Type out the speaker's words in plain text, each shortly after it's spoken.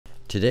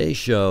Today's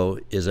show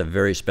is a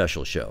very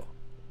special show.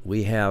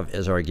 We have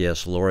as our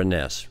guest Laura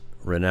Ness,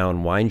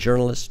 renowned wine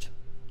journalist,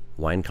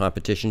 wine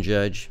competition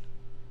judge,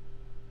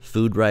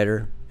 food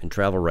writer, and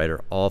travel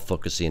writer, all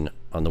focusing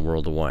on the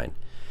world of wine.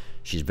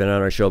 She's been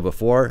on our show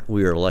before.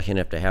 We are lucky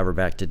enough to have her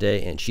back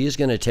today, and she's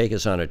going to take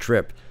us on a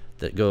trip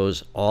that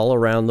goes all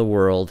around the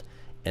world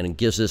and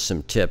gives us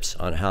some tips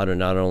on how to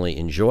not only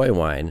enjoy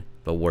wine,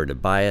 but where to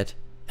buy it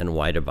and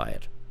why to buy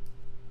it.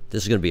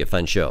 This is going to be a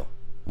fun show.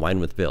 Wine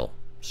with Bill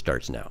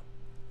starts now.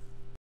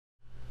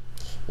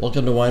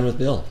 Welcome to Wine with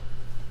Bill.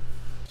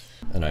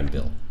 And I'm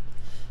Bill.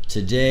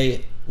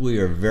 Today, we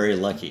are very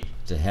lucky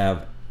to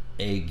have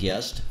a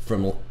guest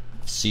from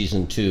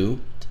season 2.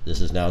 This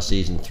is now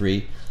season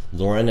 3.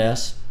 Laura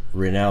Ness,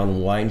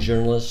 renowned wine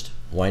journalist,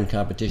 wine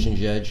competition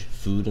judge,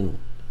 food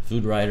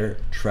writer,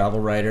 travel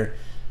writer.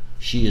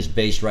 She is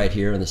based right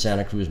here in the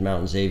Santa Cruz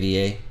Mountains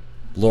AVA.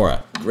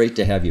 Laura, great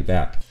to have you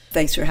back.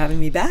 Thanks for having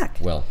me back.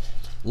 Well,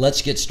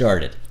 let's get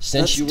started.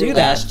 Since you were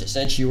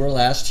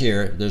last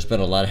here, there's been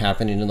a lot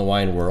happening in the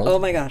wine world. Oh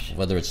my gosh.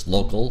 Whether it's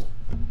local,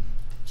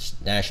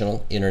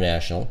 national,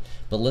 international.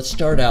 But let's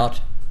start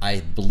out, I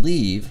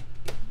believe,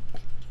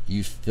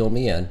 you fill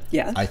me in.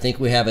 Yeah. I think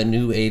we have a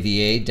new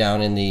AVA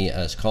down in the,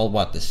 it's called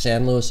what, the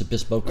San Luis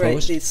Obispo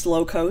Coast? Right, the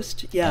Slow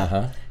Coast,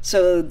 yeah.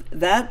 So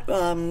that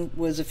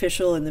was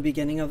official in the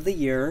beginning of the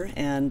year,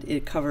 and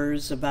it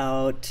covers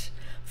about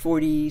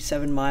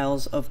 47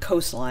 miles of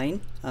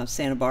coastline,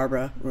 Santa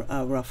Barbara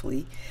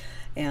roughly,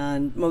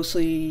 and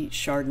mostly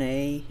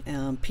Chardonnay,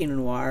 Pinot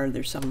Noir.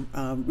 There's some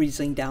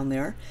Riesling down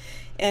there.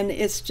 And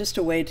it's just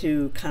a way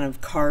to kind of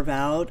carve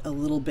out a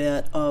little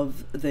bit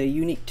of the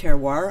unique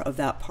terroir of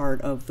that part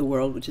of the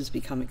world, which has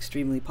become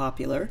extremely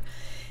popular.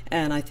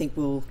 And I think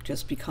will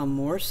just become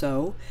more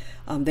so.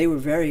 They were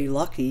very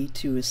lucky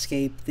to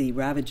escape the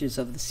ravages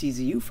of the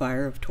CZU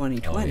fire of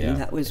 2020. Oh, yeah.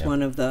 That was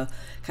one of the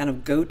kind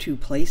of go-to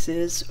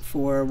places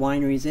for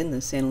wineries in the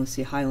Santa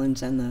Lucia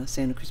Highlands and the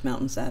Santa Cruz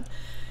Mountains that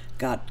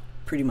got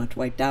pretty much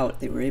wiped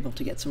out. They were able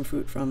to get some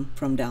fruit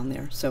from down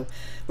there. So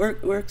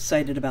we're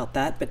excited about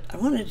that. But I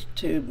wanted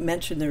to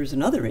mention there's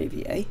another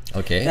AVA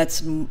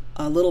that's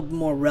a little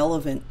more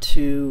relevant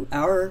to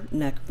our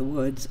neck of the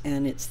woods,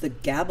 and it's the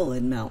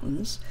Gabilan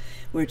Mountains,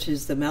 which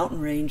is the mountain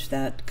range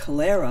that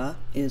Calera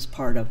is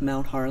part of,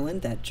 Mount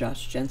Harlan, that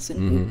Josh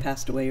Jensen, who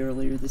passed away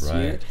earlier this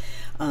year,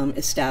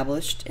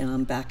 established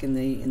back in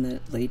the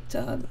late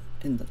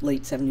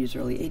 70s,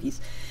 early 80s.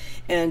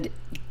 And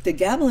the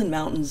Gabilan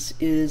Mountains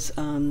is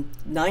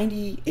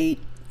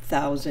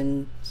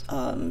 98,000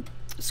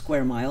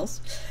 square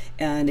miles,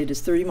 and it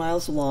is 30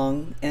 miles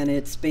long, and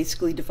it's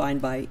basically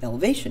defined by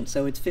elevation.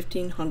 So it's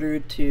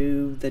 1,500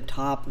 to the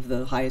top of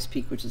the highest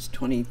peak, which is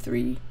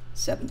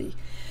 2,370.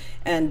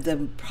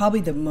 And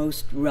probably the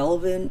most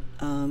relevant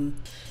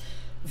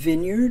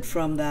vineyard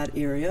from that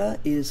area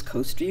is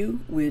Coastview,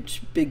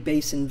 which Big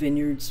Basin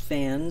Vineyards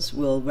fans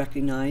will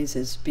recognize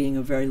as being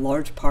a very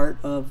large part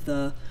of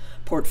the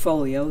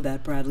portfolio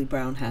that Bradley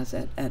Brown has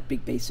at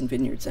Big Basin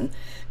Vineyards. And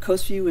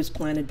Coastview was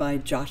planted by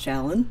Josh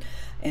Allen,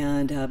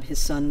 and his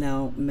son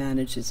now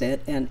manages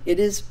it. And it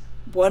is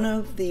one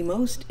of the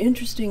most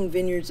interesting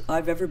vineyards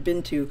I've ever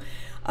been to.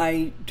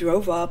 I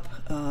drove up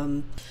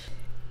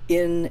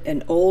in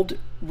an old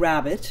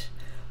Rabbit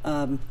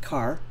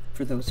car,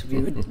 for those of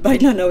you who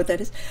might not know what that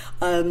is,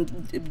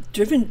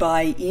 driven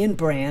by Ian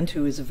Brand,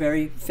 who is a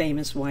very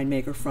famous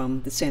winemaker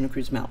from the Santa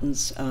Cruz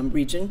Mountains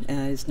region,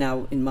 is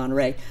now in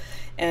Monterey.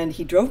 And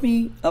he drove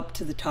me up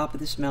to the top of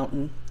this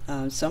mountain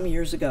some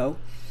years ago,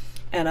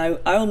 and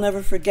I'll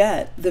never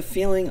forget the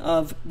feeling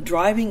of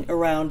driving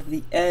around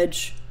the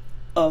edge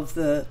of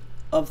the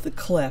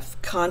cliff,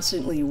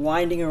 constantly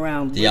winding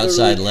around. The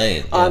outside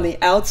lane. On the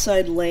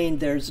outside lane,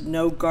 there's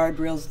no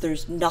guardrails,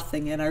 there's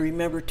nothing. And I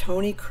remember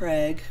Tony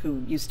Craig,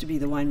 who used to be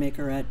the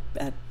winemaker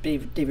at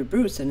David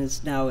Bruce and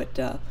is now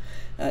at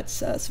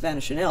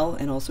Savannah Chanel,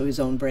 and also his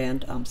own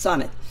brand,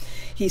 Sonnet.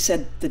 He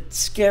said the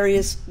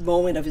scariest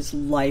moment of his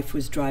life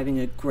was driving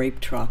a grape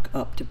truck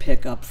up to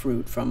pick up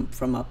fruit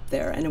from up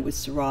there. And it was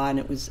Syrah, and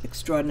it was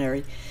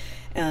extraordinary.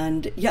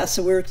 And yeah,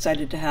 so we're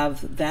excited to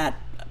have that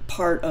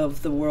part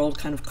of the world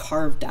kind of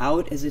carved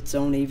out as its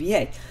own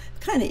AVA. The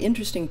kind of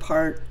interesting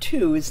part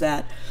too is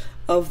that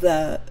of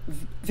the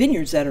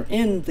vineyards that are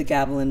in the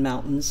Gabilan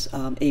Mountains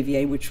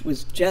AVA, which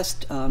was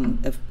just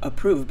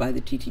approved by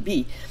the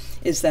TTB,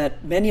 is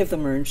that many of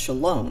them are in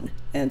Chalone.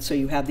 And so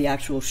you have the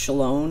actual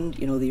Chalone,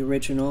 the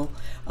original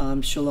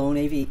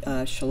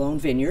Chalone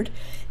vineyard.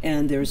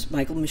 And there's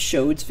Michael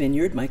Michaud's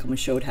vineyard. Michael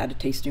Michaud had a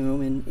tasting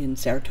room in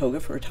Saratoga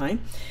for a time.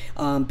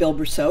 Bill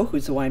Brousseau,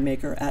 who's the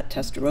winemaker at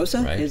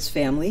Testarossa, his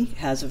family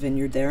has a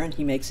vineyard there, and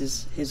he makes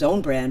his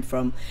own brand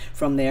from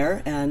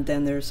there. And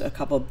then there's a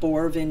couple of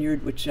Boer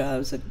Vineyard, which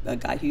was a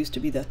guy who used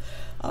to be the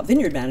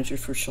vineyard manager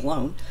for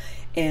Chalone.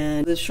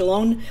 And the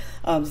Chalon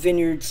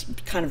vineyards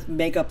kind of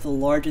make up the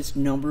largest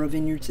number of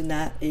vineyards in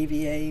that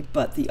AVA,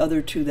 but the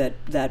other two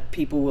that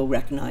people will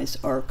recognize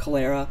are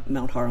Calera,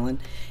 Mount Harlan,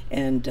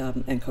 and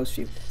Coast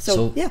View.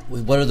 So yeah.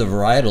 What are the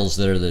varietals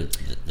that are the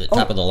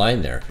top of the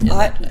line there?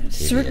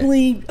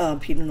 Certainly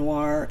Pinot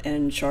Noir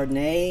and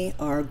Chardonnay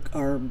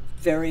are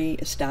very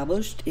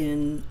established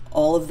in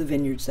all of the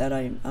vineyards that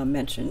I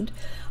mentioned.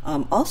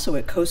 Also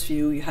at Coast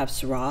View, you have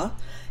Syrah,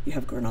 you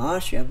have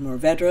Grenache, you have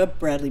Mourvedre.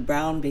 Bradley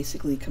Brown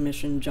basically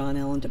commissioned John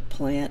Ellen to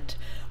plant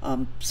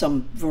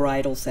some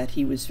varietals that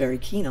he was very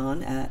keen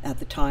on at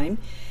the time.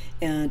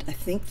 And I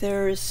think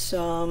there's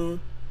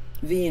some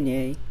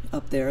Viognier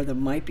up there. There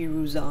might be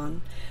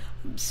Rouzan.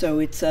 So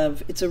it's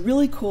a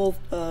really cool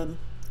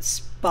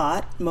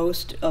spot.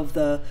 Most of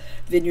the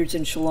vineyards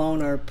in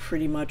Chalon are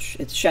pretty much,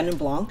 it's Chenin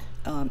Blanc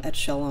at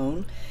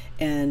Chalon,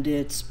 and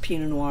it's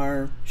Pinot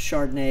Noir,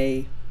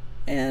 Chardonnay,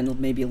 and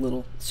maybe a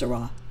little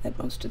Syrah at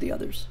most of the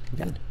others.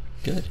 Good,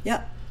 good.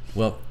 Yeah.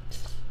 Well,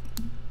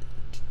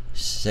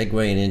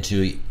 segueing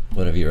into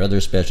one of your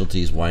other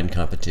specialties, wine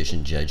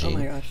competition judging. Oh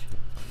my gosh.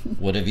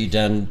 What have you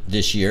done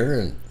this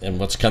year, and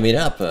what's coming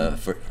up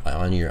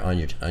on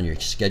your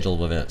schedule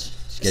of events,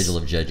 schedule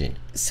of judging?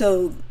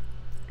 So,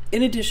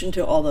 in addition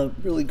to all the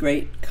really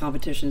great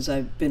competitions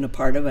I've been a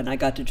part of, and I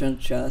got to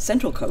judge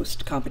Central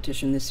Coast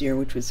competition this year,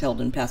 which was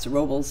held in Paso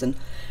Robles, and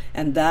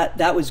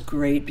that was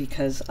great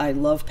because I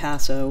love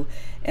Paso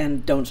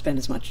and don't spend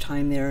as much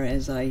time there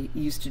as I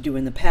used to do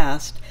in the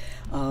past.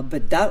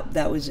 But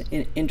that was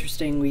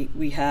interesting.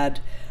 We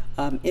had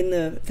in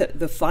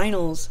the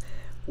finals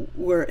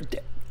were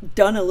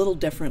done a little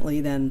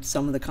differently than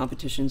some of the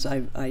competitions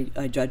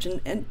I judge,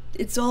 and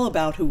it's all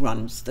about who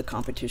runs the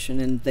competition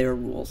and their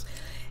rules.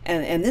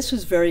 And this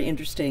was very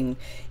interesting.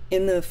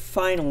 In the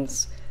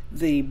finals,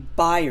 the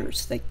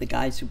buyers, like the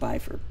guys who buy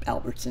for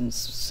Albertsons,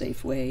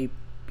 Safeway,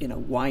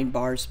 wine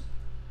bars,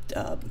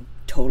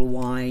 Total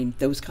Wine,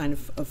 those kind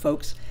of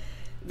folks,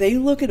 they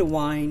look at a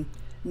wine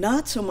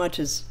not so much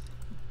as,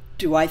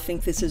 do I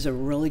think this is a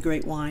really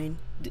great wine?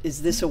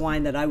 Is this a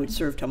wine that I would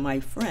serve to my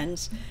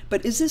friends?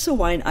 But is this a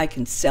wine I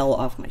can sell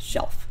off my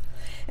shelf?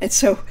 And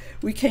so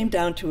we came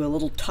down to a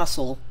little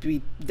tussle.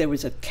 There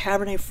was a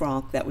Cabernet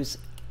Franc that was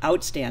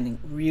outstanding,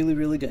 really,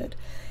 really good.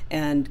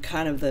 And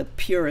kind of the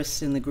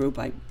purists in the group,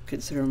 I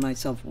consider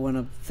myself one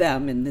of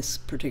them in this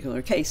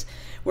particular case,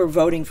 were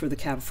voting for the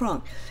Cab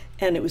Franc.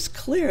 And it was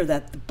clear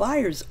that the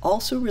buyers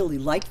also really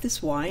liked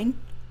this wine,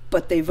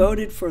 but they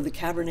voted for the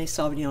Cabernet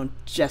Sauvignon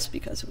just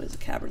because it was a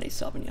Cabernet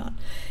Sauvignon.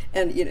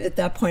 And at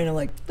that point, I'm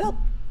like, well,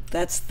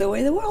 that's the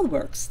way the world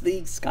works.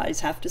 These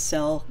guys have to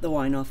sell the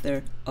wine off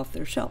their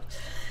shelf.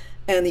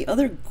 And the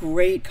other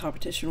great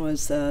competition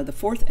was the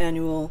fourth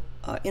annual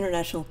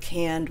International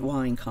Canned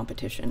Wine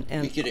Competition.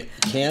 And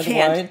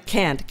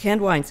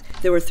canned wines.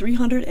 There were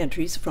 300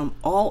 entries from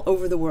all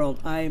over the world.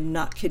 I'm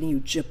not kidding you.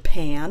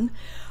 Japan,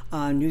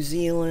 New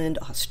Zealand,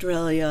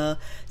 Australia,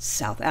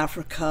 South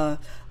Africa,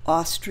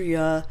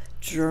 Austria,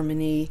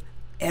 Germany.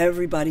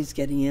 Everybody's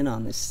getting in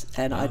on this.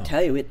 And I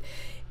tell you,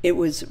 it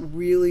was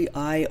really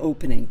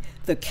eye-opening.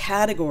 The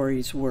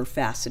categories were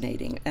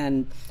fascinating.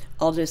 And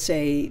I'll just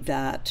say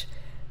that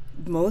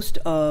most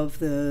of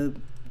the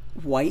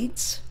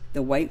white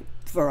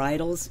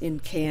varietals in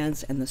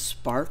cans and the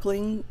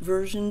sparkling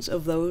versions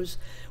of those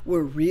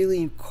were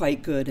really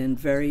quite good and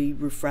very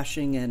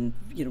refreshing and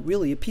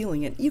really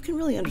appealing. And you can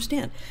really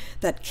understand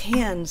that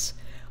cans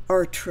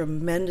are a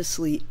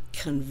tremendously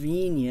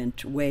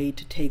convenient way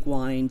to take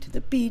wine to the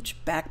beach,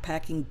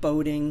 backpacking,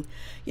 boating,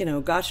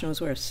 gosh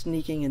knows where,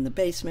 sneaking in the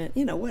basement,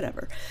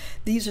 whatever.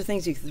 These are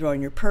things you can throw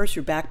in your purse,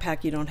 your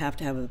backpack. You don't have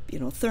to have a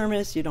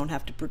thermos. You don't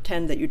have to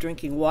pretend that you're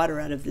drinking water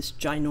out of this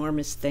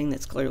ginormous thing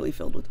that's clearly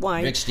filled with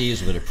wine. Rick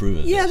Steves would approve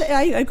of this. Yeah,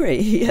 I agree.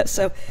 Yeah,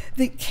 so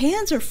the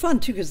cans are fun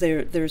too because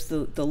there's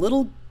the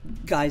little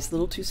guys,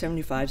 little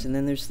 275s, and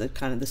then there's the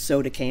kind of the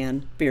soda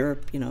can beer,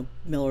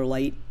 Miller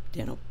Lite,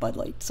 Bud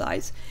Light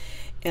size.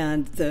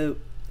 And the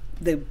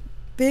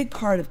big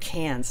part of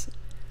cans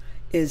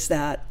is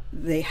that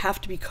they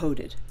have to be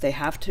coated. They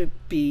have to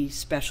be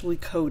specially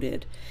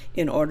coated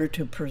in order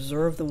to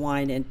preserve the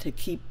wine and to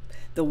keep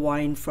the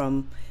wine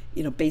from,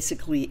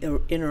 basically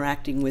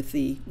interacting with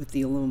the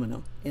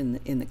aluminum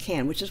in the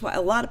can, which is why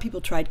a lot of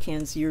people tried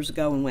cans years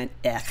ago and went,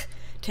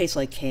 tastes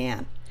like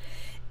can.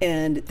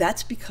 And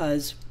that's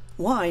because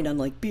wine,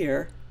 unlike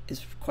beer,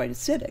 is quite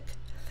acidic.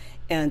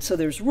 And so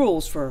there's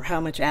rules for how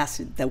much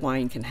acid that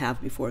wine can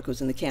have before it goes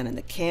in the can. And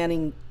the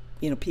canning,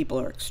 people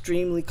are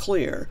extremely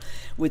clear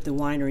with the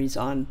wineries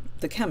on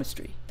the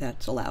chemistry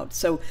that's allowed.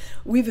 So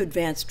we've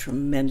advanced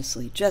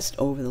tremendously just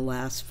over the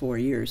last 4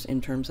 years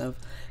in terms of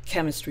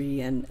chemistry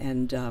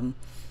and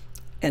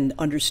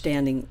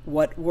understanding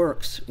what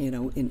works,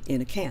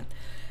 in a can.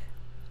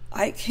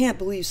 I can't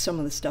believe some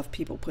of the stuff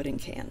people put in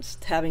cans.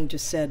 Having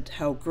just said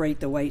how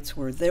great the whites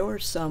were, there were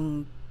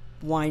some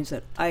wines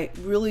that I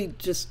really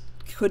just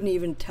couldn't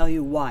even tell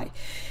you why.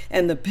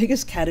 And the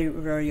biggest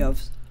category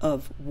of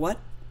what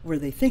were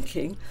they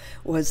thinking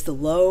was the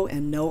low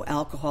and no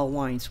alcohol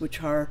wines,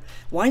 which are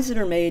wines that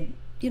are made,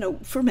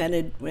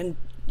 fermented and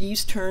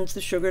yeast turns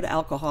the sugar to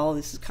alcohol.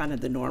 This is kind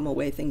of the normal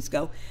way things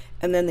go.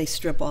 And then they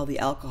strip all the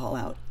alcohol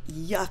out.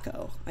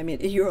 Yucko. I mean,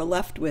 you're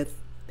left with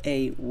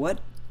a, what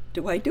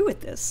do I do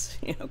with this?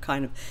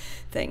 Kind of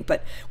thing.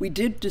 But we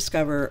did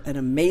discover an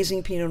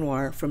amazing Pinot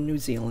Noir from New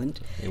Zealand.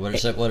 Hey, what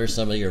are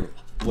some of your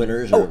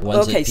winners, or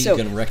ones that you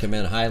can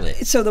recommend highly?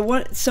 So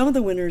some of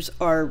the winners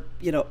are,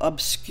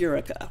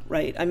 Obscurica,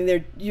 right? I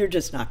mean, you're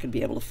just not going to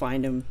be able to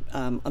find them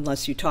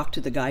unless you talk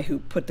to the guy who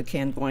put the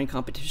canned wine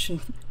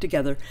competition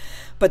together.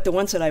 But the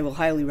ones that I will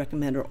highly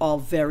recommend are all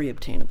very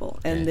obtainable,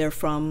 and they're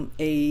from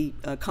a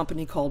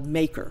company called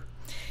Maker.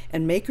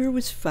 And Maker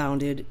was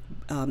founded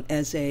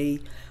as a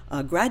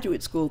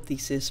graduate school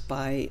thesis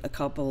by a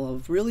couple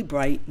of really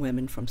bright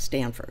women from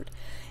Stanford.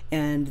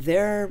 And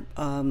their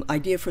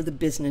idea for the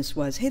business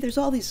was, hey, there's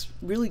all these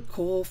really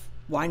cool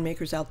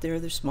winemakers out there.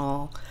 They're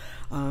small.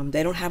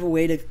 They don't have a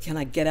way to kind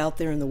of get out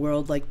there in the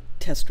world like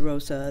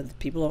Testarossa.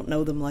 People don't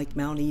know them like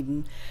Mount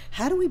Eden.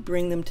 How do we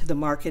bring them to the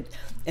market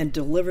and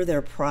deliver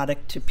their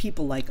product to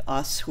people like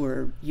us who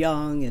are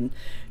young and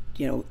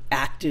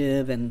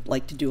active and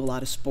like to do a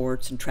lot of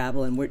sports and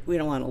travel, and we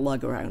don't want to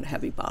lug around a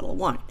heavy bottle of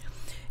wine?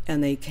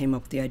 And they came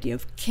up with the idea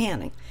of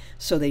canning.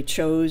 So they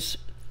chose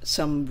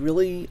some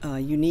really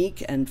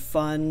unique and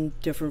fun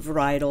different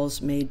varietals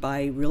made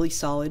by really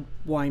solid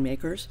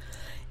winemakers,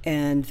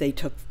 and they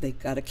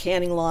got a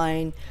canning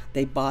line.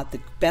 They bought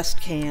the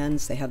best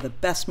cans. They have the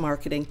best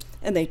marketing,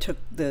 and they took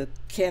the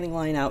canning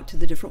line out to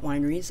the different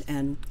wineries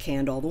and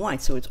canned all the wine.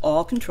 So it's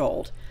all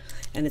controlled,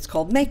 and it's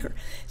called Maker.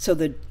 So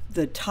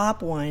the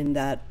top wine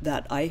that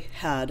I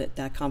had at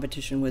that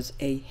competition was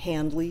a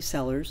Handley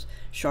Cellars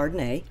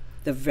Chardonnay,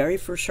 the very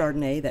first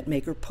Chardonnay that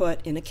Maker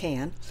put in a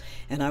can.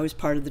 And I was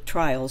part of the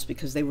trials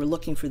because they were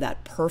looking for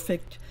that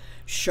perfect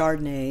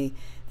Chardonnay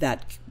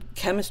that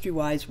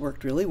chemistry-wise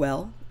worked really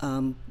well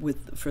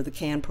for the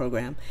can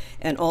program,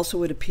 and also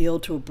would appeal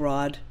to a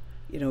broad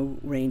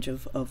range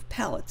of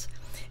palates.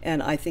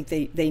 And I think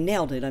they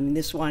nailed it. I mean,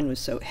 this wine was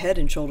so head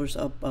and shoulders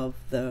above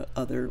the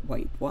other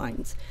white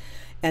wines.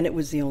 And it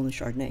was the only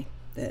Chardonnay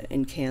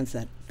in cans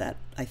that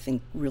I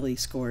think really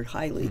scored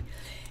highly.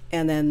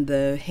 And then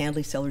the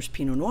Handley Cellars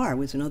Pinot Noir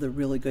was another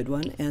really good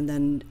one. And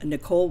then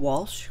Nicole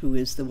Walsh, who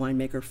is the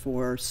winemaker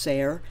for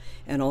Sayre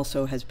and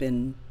also has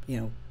been,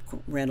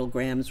 Randall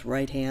Graham's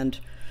right-hand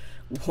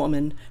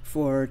woman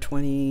for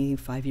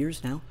 25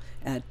 years now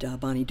at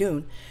Bonnie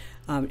Doon.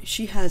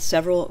 She has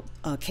several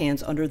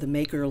cans under the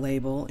Maker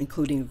label,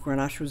 including a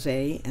Grenache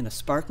Rosé and a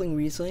sparkling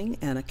Riesling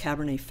and a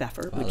Cabernet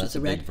Pfeffer, which is a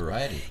red. Big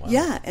variety. Wow.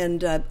 Yeah,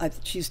 and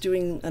she's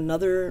doing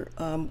another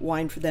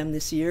wine for them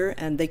this year,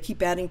 and they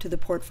keep adding to the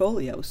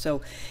portfolio.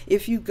 So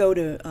if you go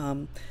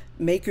to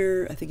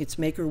Maker, I think it's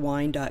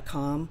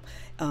makerwine.com,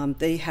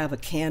 they have a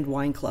canned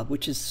wine club,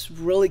 which is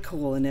really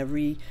cool. And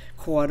every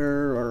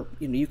quarter, or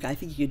I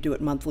think you could do it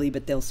monthly,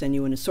 but they'll send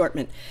you an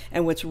assortment.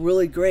 And what's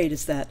really great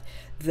is that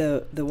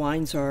the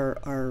wines are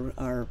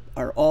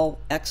all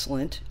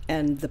excellent,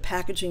 and the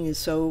packaging is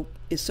so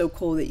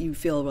cool that you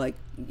feel like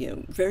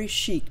very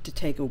chic to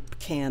take a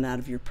can out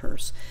of your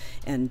purse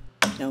and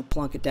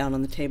plunk it down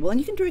on the table, and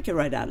you can drink it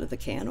right out of the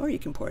can, or you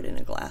can pour it in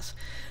a glass.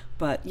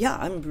 But yeah,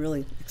 I'm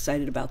really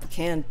excited about the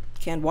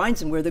canned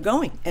wines and where they're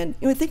going. And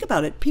think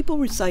about it, people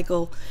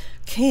recycle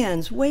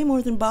cans way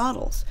more than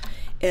bottles.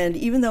 And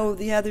even though,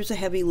 there's a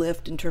heavy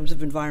lift in terms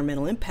of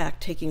environmental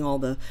impact, taking all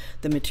the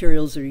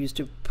materials that are used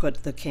to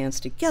put the cans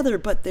together,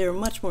 but they're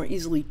much more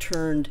easily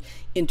turned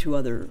into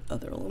other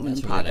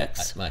aluminum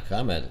products. My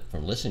comment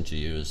from listening to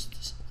you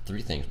is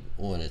three things.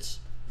 One, it's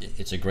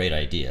a great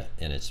idea,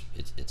 and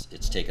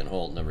it's taken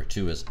hold. Number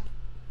two is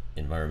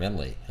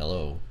environmentally,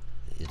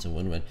 it's a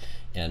win-win.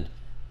 And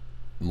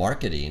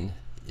marketing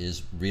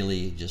is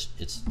really just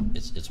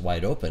it's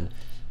wide open.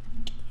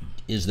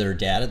 Is there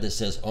data that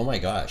says, oh my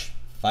gosh,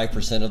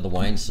 5% of the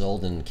wine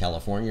sold in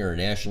California or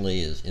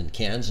nationally is in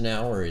cans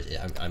now, or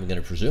I'm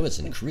going to presume it's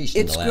increased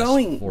in the last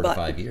growing, 4 to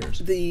 5 years?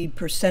 The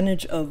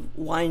percentage of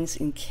wines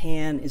in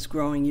can is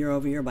growing year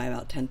over year by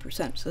about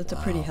 10%. So that's a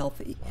pretty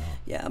healthy. Wow.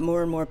 Yeah,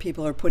 more and more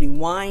people are putting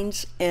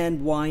wines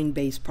and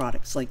wine-based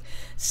products like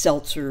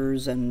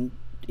seltzers and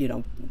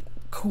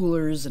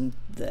coolers and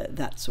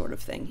that sort of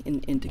thing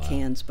into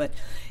cans. But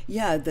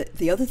yeah,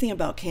 the other thing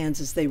about cans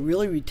is they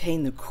really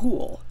retain the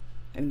cool.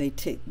 I mean,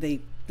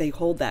 they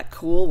hold that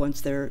cool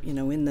once they're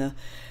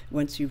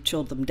once you've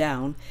chilled them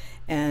down,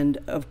 and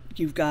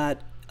you've got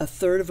a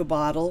third of a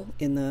bottle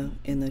in the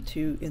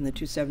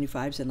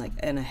 275s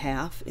and a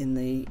half in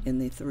the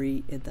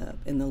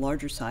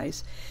larger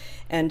size.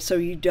 And so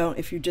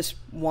if you just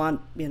want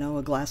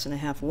a glass and a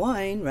half of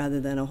wine rather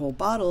than a whole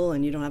bottle,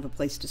 and you don't have a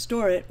place to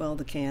store it, well,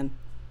 the can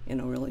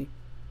really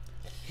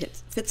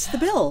fits the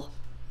bill.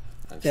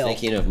 I'm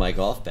thinking of my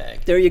golf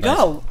bag. There you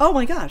go. Oh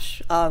my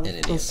gosh.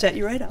 We'll set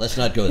you right up. Let's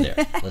not go there.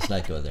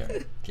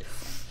 Okay.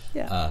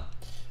 Yeah.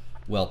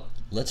 Well,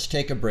 let's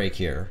take a break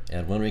here,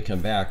 and when we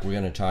come back, we're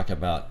going to talk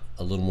about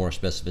a little more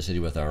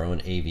specificity with our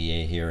own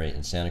AVA here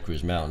in Santa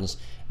Cruz Mountains,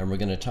 and we're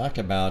going to talk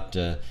about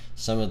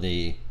some of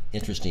the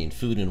interesting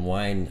food and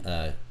wine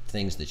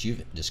things that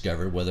you've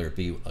discovered, whether it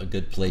be a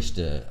good place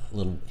a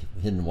little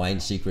hidden wine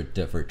secret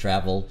for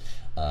travel,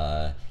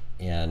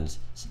 and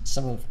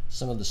some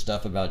of the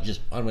stuff about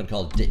just, I'm going to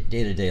call it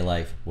day-to-day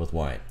life with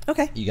wine.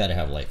 Okay. You got to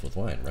have life with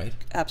wine, right?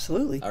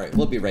 Absolutely. All right,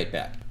 we'll be right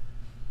back.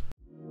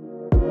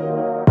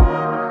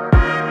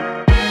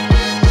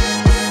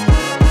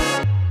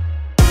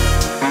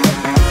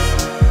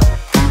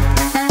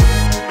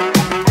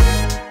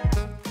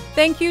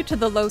 Thank you to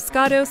the Los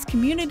Gatos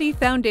Community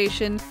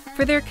Foundation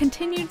for their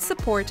continued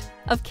support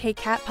of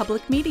KCAT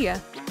Public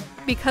Media.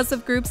 Because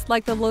of groups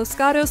like the Los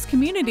Gatos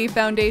Community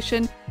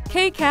Foundation,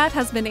 KCAT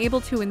has been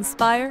able to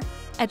inspire,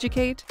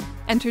 educate,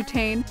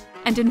 entertain,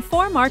 and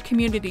inform our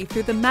community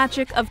through the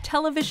magic of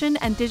television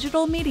and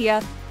digital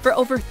media for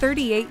over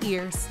 38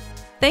 years.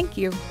 Thank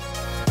you.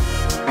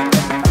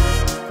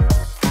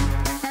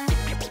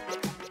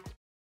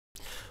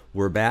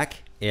 We're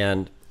back,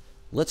 and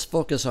let's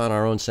focus on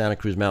our own Santa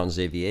Cruz Mountains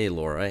AVA,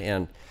 Laura.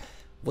 And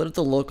what have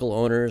the local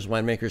owners,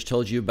 winemakers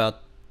told you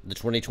about the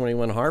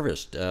 2021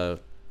 harvest?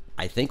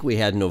 I think we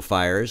had no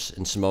fires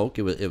and smoke.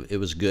 It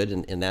was good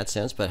in that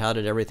sense, but how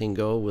did everything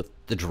go with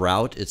the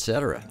drought,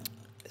 etc.?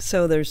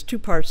 So there's two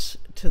parts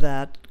to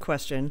that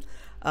question.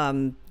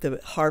 The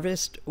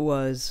harvest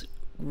was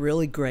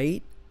really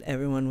great.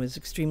 Everyone was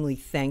extremely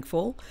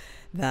thankful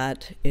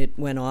that it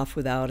went off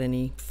without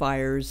any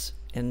fires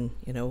and,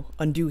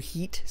 undue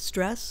heat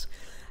stress.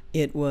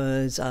 It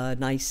was a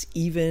nice,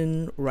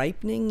 even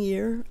ripening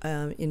year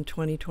in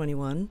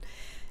 2021.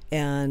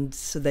 And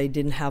so they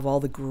didn't have all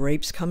the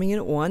grapes coming in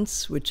at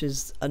once, which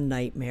is a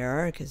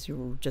nightmare because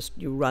you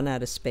run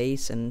out of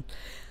space, and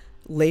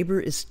labor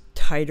is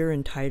tighter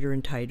and tighter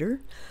and tighter.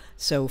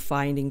 So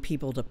finding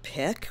people to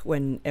pick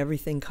when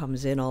everything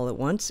comes in all at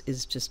once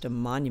is just a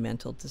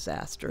monumental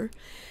disaster.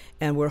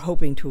 And we're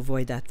hoping to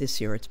avoid that this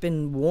year. It's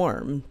been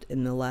warm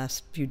in the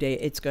last few days.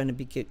 It's going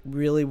to get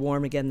really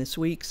warm again this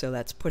week, so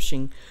that's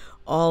pushing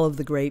all of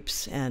the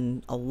grapes,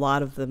 and a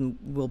lot of them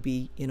will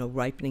be,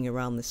 ripening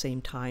around the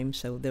same time,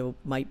 so there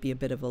might be a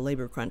bit of a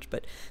labor crunch.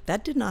 But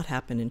that did not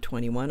happen in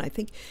 21. I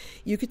think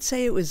you could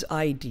say it was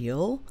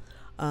ideal,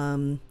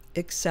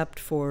 except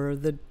for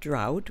the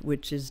drought,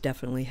 which is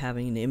definitely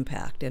having an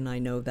impact. And I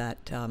know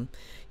that,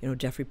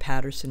 Jeffrey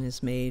Patterson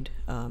has made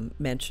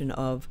mention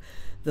of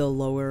the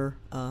lower,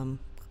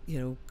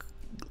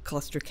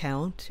 cluster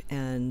count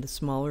and the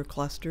smaller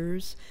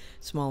clusters,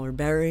 smaller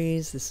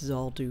berries. This is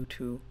all due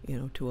to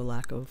a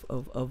lack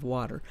of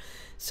water.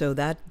 So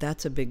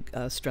that's a big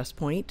stress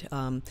point.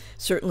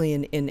 Certainly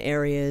in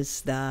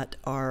areas that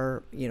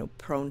are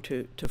prone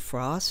to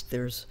frost,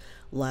 there's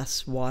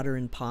less water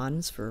in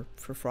ponds for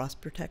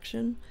frost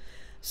protection.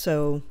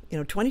 So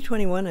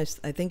 2021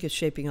 I think is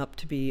shaping up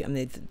to be. I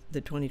mean,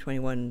 the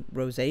 2021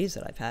 rosés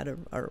that I've had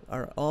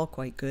are all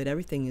quite good.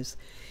 Everything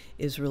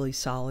is really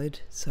solid,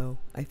 so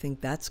I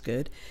think that's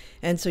good.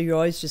 And so you're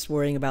always just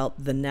worrying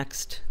about the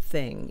next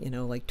thing,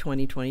 like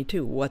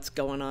 2022. What's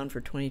going on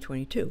for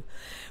 2022?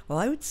 Well,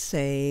 I would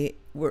say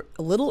we're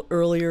a little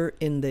earlier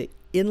in the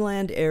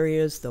inland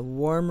areas, the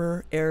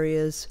warmer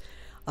areas,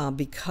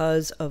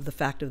 because of the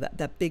fact of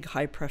that big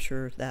high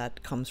pressure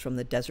that comes from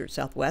the desert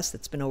Southwest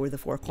that's been over the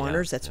Four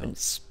Corners, that's been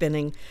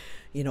spinning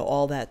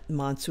all that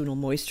monsoonal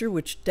moisture,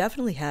 which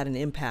definitely had an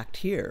impact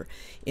here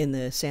in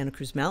the Santa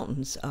Cruz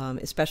Mountains,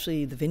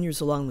 especially the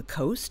vineyards along the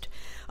coast.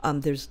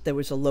 There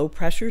was a low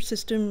pressure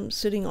system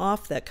sitting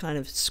off that kind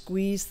of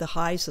squeezed the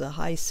high, so the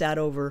high sat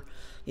over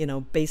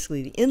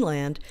basically the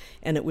inland,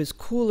 and it was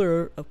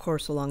cooler, of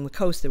course, along the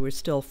coast. There was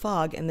still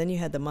fog, and then you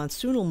had the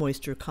monsoonal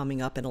moisture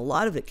coming up, and a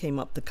lot of it came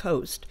up the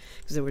coast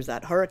because there was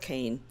that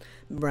hurricane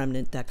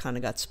remnant that kind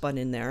of got spun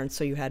in there, and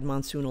so you had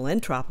monsoonal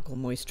and tropical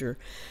moisture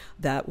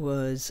that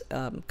was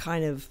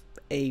kind of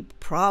a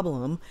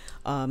problem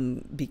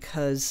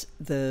because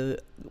the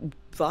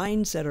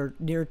vines that are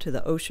near to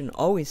the ocean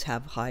always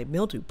have high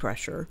mildew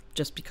pressure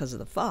just because of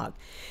the fog.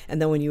 And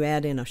then when you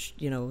add in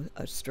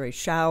a stray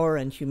shower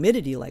and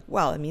humidity,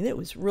 it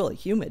was really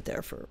humid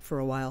there for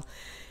a while,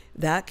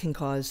 that can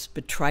cause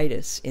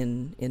botrytis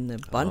in the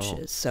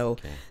bunches. So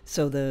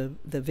the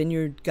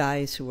vineyard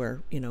guys who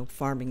are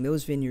farming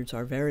those vineyards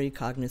are very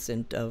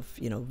cognizant of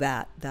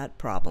that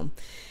problem.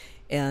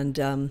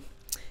 And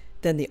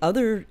then the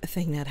other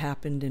thing that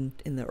happened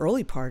in the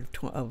early part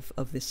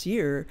of this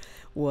year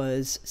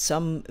was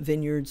some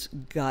vineyards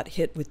got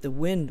hit with the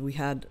wind. We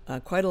had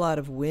quite a lot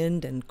of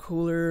wind and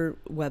cooler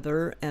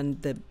weather,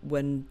 and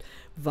when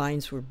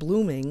vines were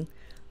blooming,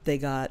 they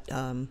got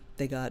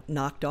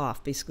knocked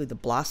off. Basically, the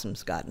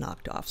blossoms got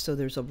knocked off. So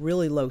there's a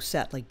really low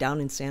set, like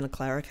down in Santa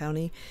Clara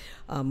County.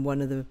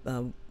 One of the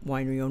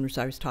winery owners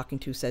I was talking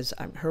to says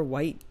her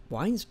white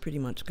wines pretty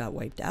much got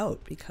wiped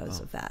out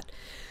because of that.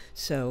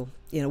 So,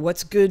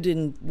 what's good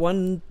in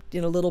one,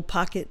 little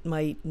pocket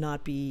might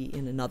not be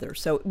in another.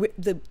 So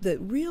the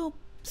real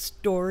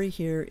story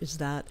here is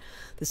that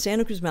the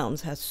Santa Cruz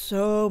Mountains has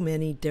so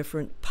many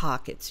different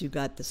pockets. You've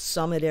got the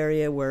summit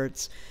area where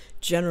it's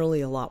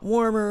generally a lot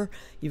warmer.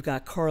 You've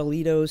got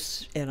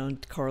Corralitos,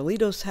 and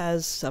Corralitos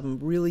has some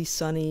really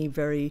sunny,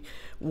 very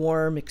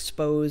warm,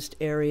 exposed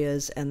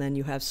areas, and then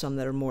you have some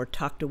that are more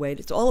tucked away.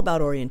 It's all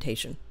about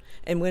orientation.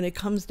 And when it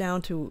comes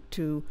down to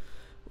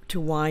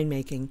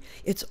winemaking,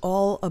 it's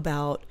all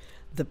about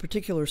the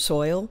particular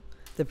soil,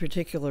 the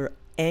particular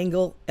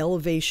angle,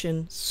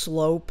 elevation,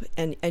 slope,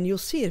 and you'll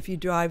see it if you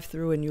drive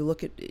through and you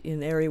look at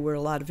an area where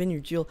a lot of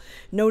vineyards, you'll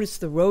notice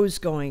the rows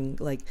going,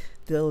 like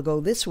they'll go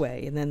this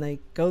way and then they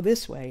go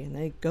this way and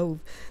they go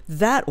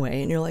that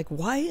way, and you're like,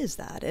 why is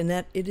that? And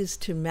that it is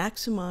to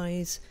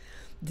maximize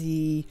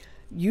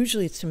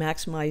usually it's to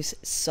maximize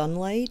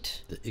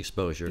sunlight, the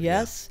exposure,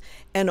 yes,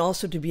 and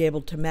also to be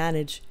able to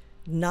manage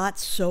not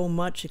so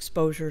much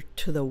exposure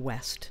to the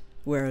west,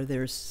 where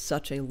there's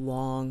such a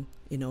long,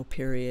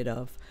 period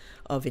of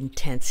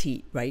intense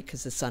heat, right?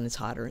 Because the sun is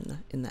hotter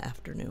in the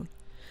afternoon.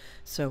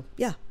 So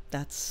yeah,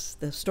 that's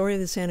the story of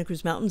the Santa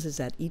Cruz Mountains, is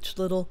that each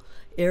little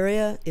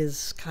area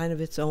is kind of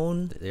its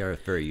own. They are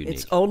very unique.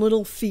 Its own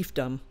little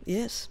fiefdom.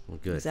 Yes. Well,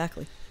 good.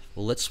 Exactly.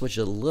 Well, let's switch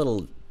a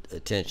little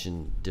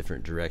attention,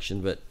 different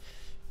direction, but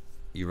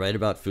you write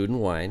about food and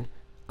wine.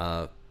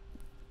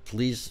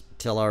 Please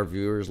tell our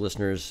viewers,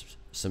 listeners,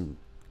 some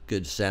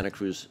good Santa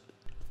Cruz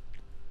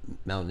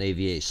Mountain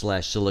AVA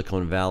 /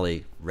 Silicon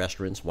Valley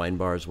restaurants, wine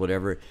bars,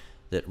 whatever,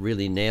 that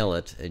really nail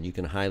it, and you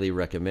can highly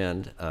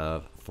recommend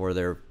for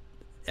their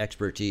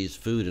expertise,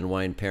 food and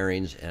wine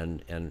pairings,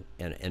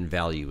 and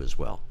value as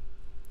well.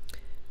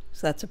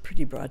 So that's a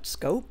pretty broad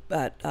scope,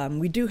 but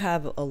we do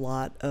have a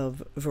lot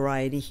of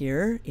variety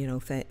here,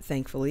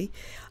 thankfully.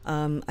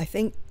 I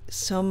think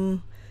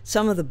some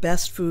of the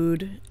best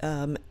food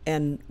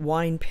and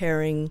wine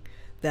pairing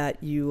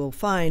that you will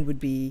find would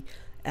be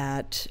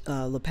at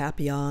Le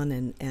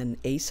Papillon and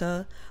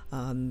Asa.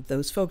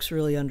 Those folks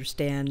really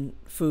understand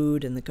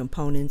food and the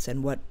components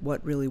and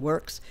what really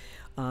works.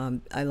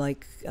 I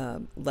like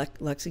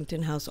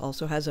Lexington House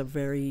also has a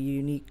very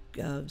unique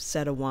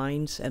set of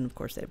wines, and of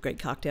course they have great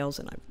cocktails,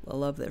 and I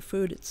love their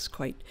food. It's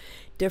quite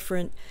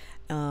different.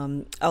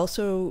 I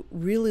also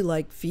really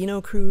like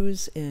Vino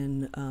Cruz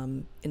in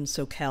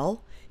Soquel.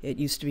 It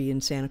used to be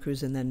in Santa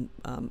Cruz and then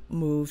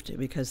moved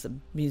because the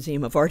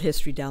Museum of Art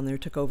History down there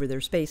took over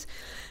their space.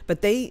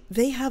 But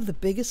they have the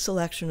biggest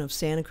selection of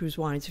Santa Cruz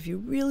wines. If you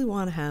really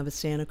want to have a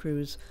Santa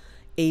Cruz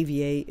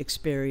AVA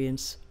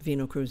experience,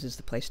 Vino Cruz is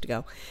the place to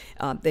go.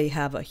 They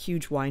have a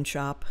huge wine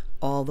shop,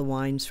 all the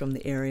wines from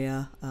the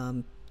area.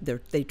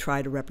 They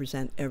try to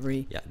represent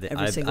every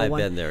single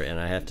one. I've been there, and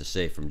I have to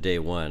say, from day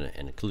one,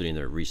 and including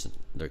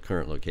their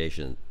current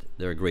location,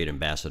 they're a great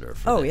ambassador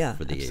for the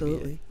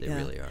absolutely. AVA. They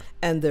really are.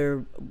 And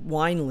their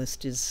wine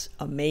list is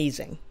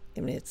amazing. I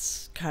mean,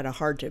 it's kind of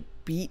hard to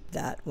beat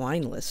that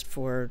wine list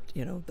for,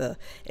 the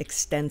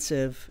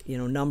extensive,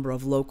 number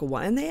of local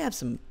wine. And they have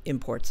some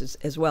imports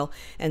as well.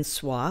 And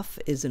Soif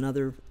is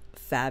another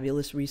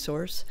fabulous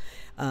resource.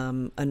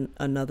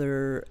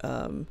 Another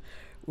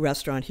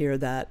restaurant here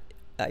that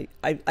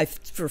I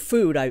for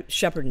food,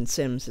 Shepherd and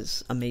Sims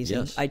is amazing.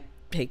 Yes. I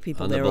take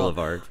people on there the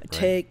boulevard.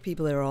 Take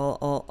people there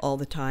all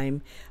the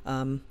time.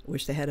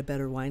 Wish they had a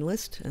better wine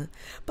list,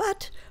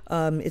 but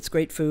it's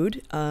great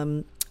food.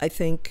 I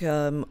think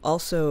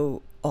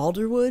also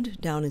Alderwood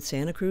down in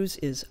Santa Cruz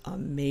is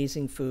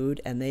amazing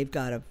food, and they've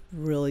got a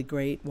really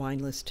great wine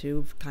list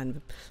too, kind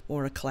of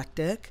more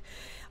eclectic.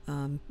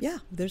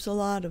 There's a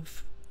lot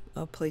of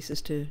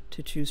places to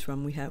choose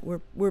from.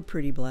 We're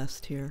pretty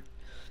blessed here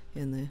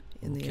in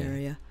the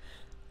area.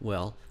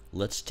 Well,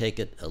 let's take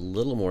it a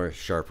little more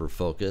sharper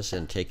focus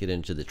and take it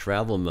into the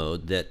travel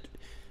mode, that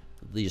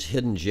these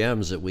hidden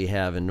gems that we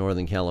have in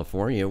Northern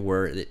California,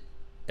 where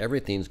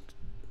everything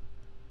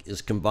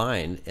is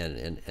combined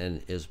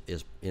and is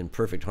in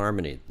perfect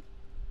harmony.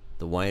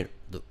 The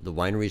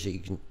wineries that you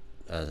can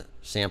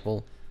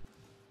sample,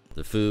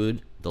 the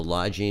food, the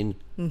lodging,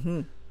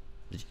 the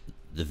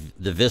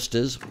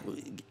vistas.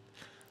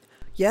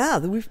 Yeah,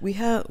 we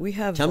have.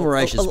 Tell me where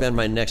I should spend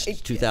my next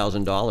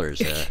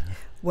 $2,000.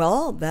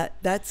 Well,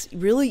 that's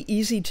really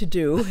easy to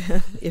do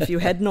if you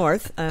head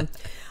north.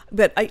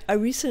 But I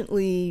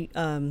recently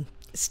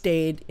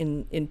stayed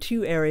in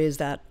two areas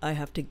that I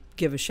have to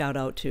give a shout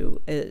out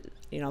to.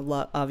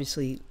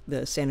 Obviously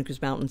the Santa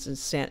Cruz Mountains and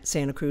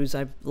Santa Cruz. I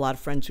have a lot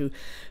of friends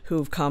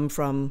who've come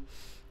from,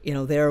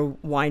 their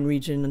wine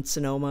region in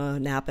Sonoma,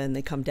 Napa, and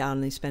they come down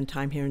and they spend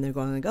time here, and they're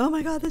going like, oh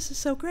my God, this is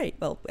so great.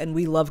 Well, and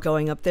we love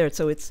going up there.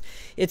 So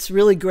it's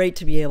really great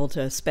to be able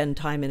to spend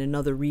time in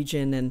another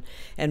region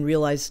and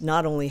realize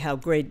not only how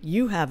great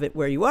you have it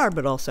where you are,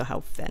 but also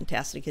how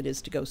fantastic it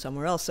is to go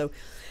somewhere else. So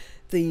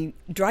the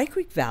Dry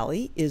Creek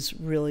Valley is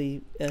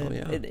really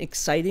an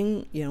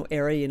exciting,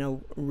 area.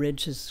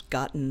 Ridge has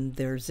gotten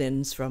their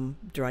zins from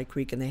Dry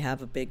Creek, and they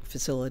have a big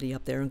facility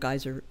up there in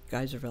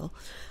Geyserville.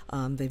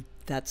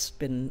 That's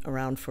been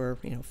around for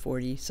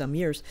 40 some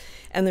years,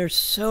 and there's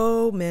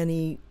so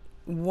many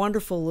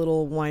wonderful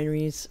little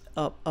wineries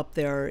up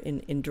there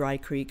in Dry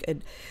Creek.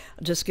 And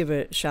I'll just give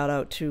a shout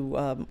out to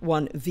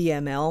one,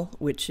 VML,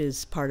 which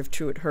is part of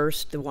Truett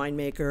Hurst, the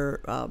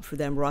winemaker for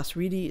them. Ross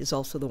Reedy is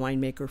also the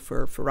winemaker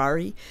for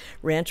Ferrari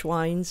Ranch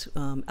Wines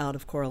out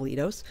of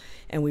Corralitos,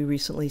 and we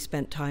recently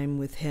spent time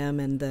with him.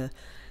 And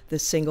the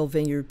single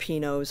vineyard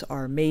Pinots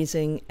are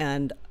amazing.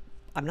 And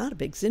I'm not a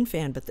big Zin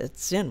fan, but the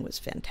Zin was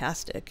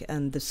fantastic.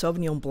 And the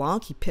Sauvignon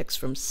Blanc he picks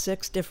from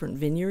 6 different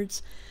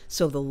vineyards.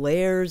 So the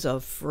layers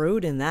of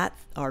fruit in that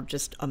are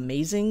just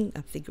amazing.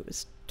 I think it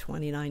was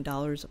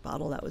 $29 a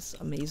bottle. That was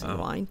amazing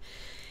wine.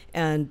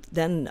 And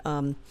then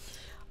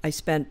I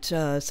spent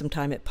some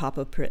time at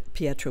Papa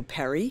Pietro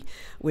Perri,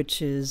 which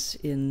is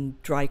in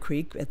Dry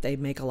Creek. They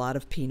make a lot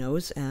of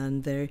Pinots,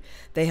 and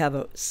they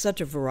have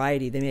such a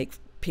variety. They make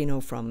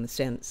Pinot from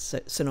the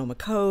Sonoma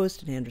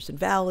coast and Anderson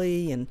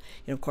Valley, and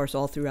of course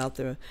all throughout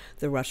the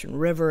Russian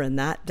River, and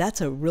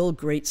that's a real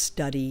great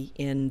study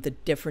in the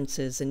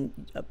differences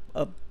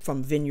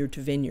from vineyard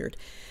to vineyard.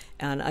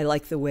 And I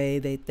like the way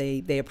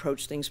they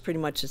approach things. Pretty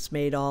much it's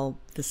made all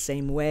the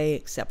same way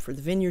except for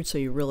the vineyard, so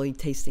you're really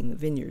tasting the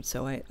vineyard.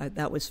 So I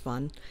that was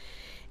fun.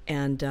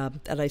 And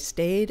I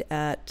stayed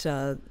at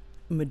the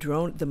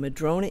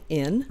Madrona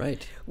Inn,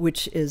 right,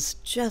 which is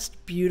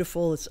just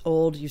beautiful. It's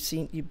old.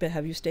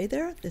 Have you stayed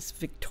there? This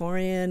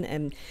Victorian,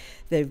 and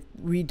they've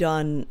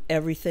redone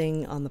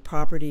everything on the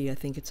property. I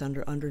think it's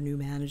under new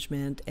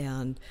management,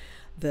 and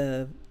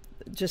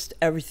just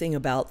everything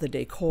about the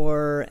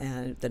decor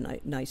and the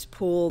nice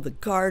pool, the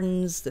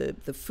gardens,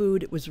 the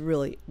food. It was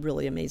really,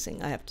 really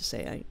amazing. I have to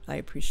say, I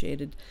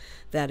appreciated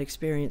that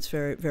experience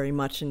very, very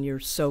much. And you're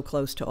so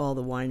close to all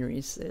the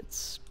wineries.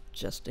 It's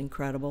just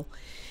incredible.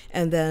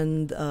 And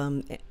then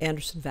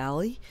Anderson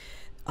Valley,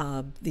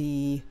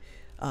 the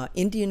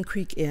Indian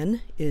Creek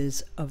Inn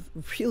is a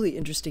really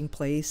interesting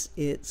place.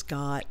 It's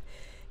got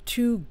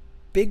 2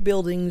 big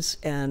buildings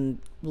and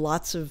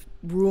lots of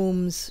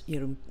rooms,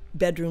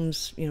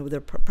 bedrooms, with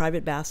their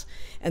private baths,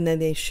 and then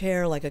they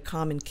share like a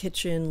common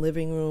kitchen,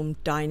 living room,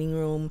 dining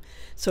room.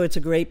 So it's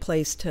a great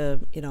place to,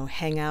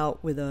 hang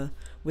out with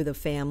a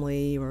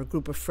family or a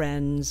group of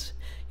friends,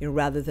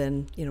 rather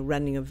than,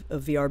 renting a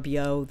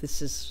VRBO.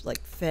 This is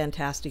like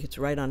fantastic. It's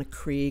right on a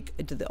creek.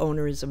 The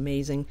owner is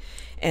amazing,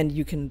 and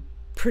you can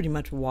pretty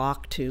much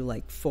walk to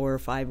like 4 or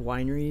 5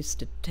 wineries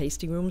to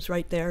tasting rooms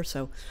right there.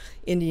 So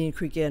Indian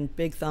Creek Inn,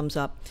 big thumbs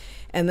up.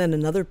 And then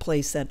another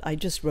place that I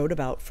just wrote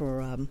about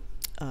for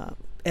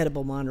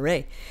Edible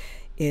Monterey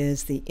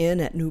is the Inn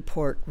at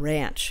Newport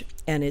Ranch,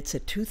 and it's a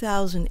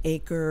 2,000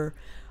 acre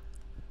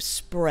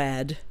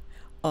spread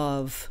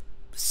of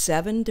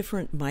 7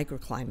 different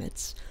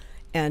microclimates,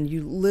 and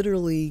you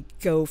literally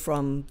go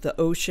from the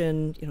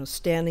ocean,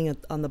 standing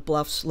on the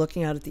bluffs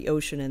looking out at the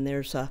ocean, and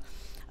there's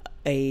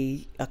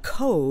a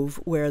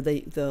cove where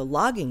the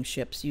logging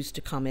ships used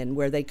to come in,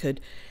 where they could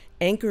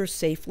anchor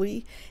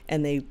safely,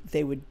 and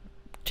they would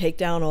take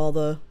down all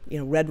the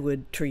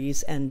redwood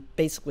trees and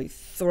basically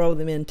throw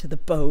them into the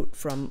boat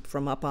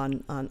from up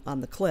on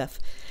the cliff,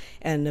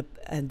 and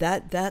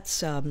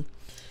that's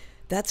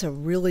a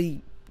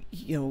really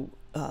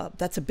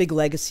that's a big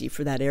legacy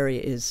for that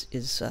area.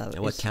 And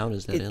what town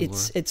is that in,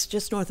 Laura? It's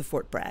just north of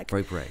Fort Bragg.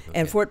 Fort Bragg, okay.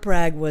 And Fort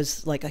Bragg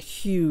was like a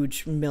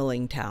huge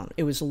milling town.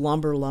 It was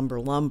lumber,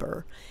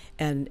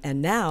 and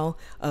now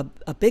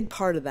a big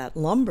part of that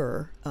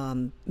lumber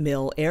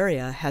mill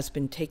area has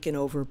been taken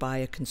over by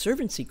a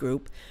conservancy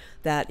group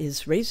that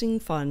is raising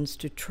funds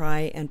to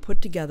try and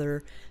put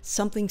together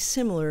something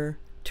similar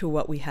to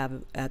what we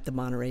have at the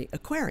Monterey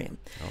Aquarium.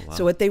 Oh, wow.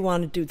 So what they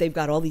want to do, they've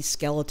got all these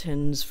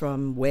skeletons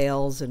from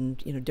whales and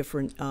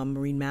different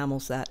marine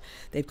mammals that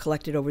they've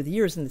collected over the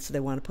years, and so they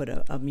want to put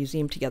a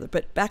museum together.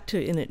 But back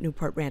to Inn at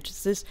Newport Ranch,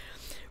 it's this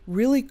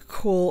really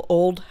cool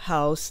old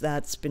house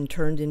that's been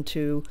turned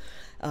into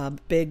a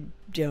big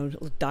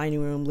dining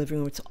room, living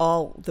room. It's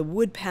all, the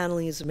wood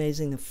paneling is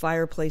amazing. The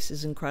fireplace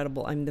is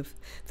incredible. I mean,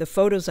 the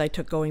photos I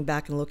took going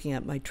back and looking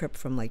at my trip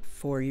from like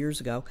 4 years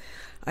ago,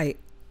 I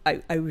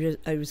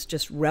was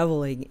just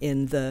reveling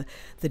in the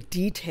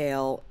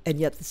detail and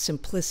yet the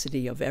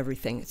simplicity of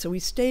everything. So we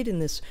stayed in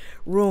this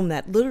room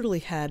that literally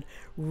had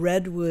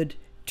redwood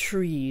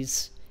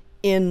trees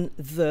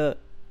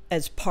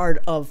as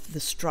part of the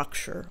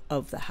structure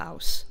of the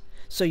house.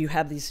 So you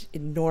have these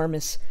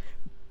enormous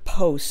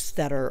posts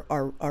that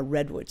are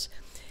redwoods,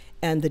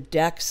 and the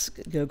decks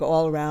go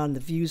all around.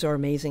 The views are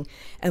amazing.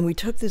 And we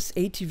took this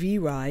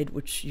ATV ride,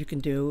 which you can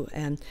do,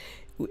 and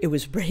it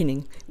was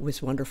raining. It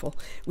was wonderful.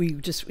 We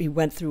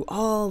went through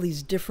all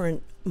these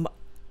different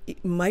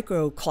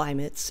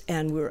microclimates,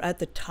 and we were at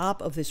the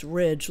top of this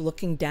ridge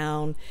looking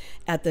down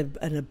at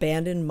an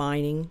abandoned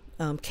mining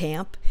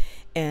camp,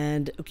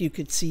 and you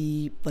could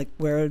see like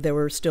where there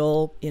were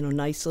still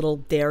nice little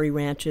dairy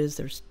ranches.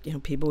 There's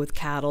people with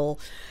cattle,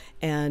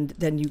 and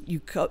then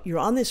you're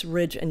on this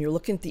ridge and you're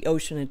looking at the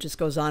ocean, and it just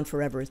goes on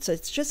forever.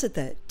 It's just at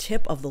the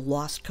tip of the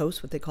Lost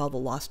Coast, what they call the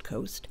Lost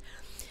Coast,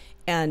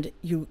 and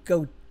you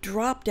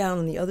drop down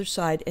on the other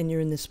side and you're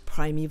in this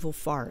primeval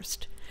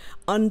forest.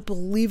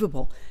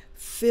 Unbelievable.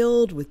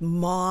 filled with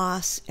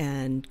moss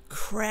and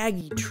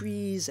craggy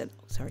trees. And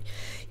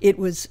it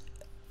was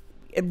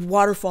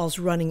waterfalls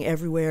running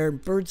everywhere,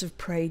 birds of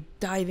prey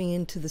diving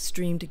into the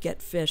stream to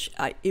get fish.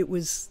 It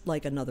was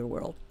like another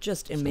world,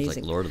 just amazing. Sounds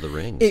like Lord of the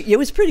Rings. It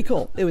was pretty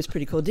cool. It was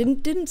pretty cool.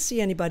 Didn't see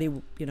anybody,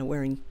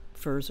 wearing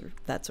furs or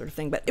that sort of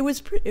thing, but it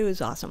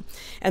was awesome.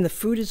 And the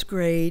food is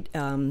great.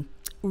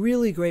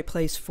 Really great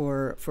place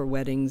for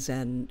weddings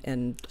and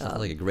Sounds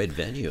like a great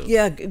venue.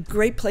 Yeah,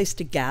 great place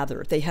to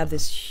gather. They have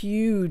this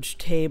huge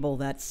table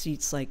that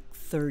seats like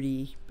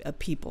 30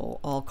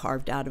 people, all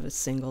carved out of a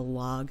single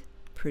log.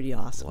 Pretty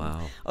awesome.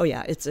 Wow. Oh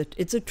yeah, it's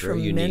a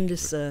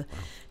tremendous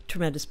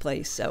tremendous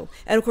place. So,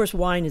 and of course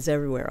wine is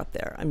everywhere up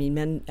there. I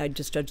mean, I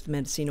just judged the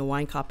Mendocino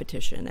wine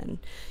competition, and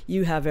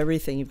you have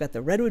everything. You've got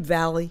the Redwood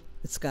Valley.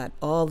 It's got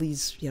all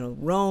these,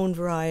 Rhone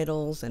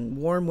varietals and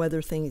warm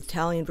weather things,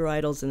 Italian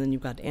varietals, and then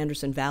you've got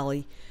Anderson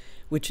Valley,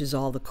 which is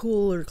all the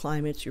cooler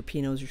climates, your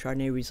Pinots, your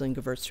Chardonnay, Riesling,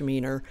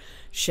 Gewürztraminer,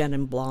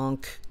 Chenin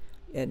Blanc,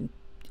 and,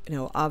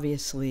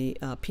 obviously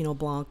Pinot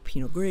Blanc,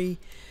 Pinot Gris.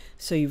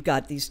 So you've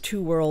got these two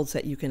worlds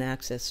that you can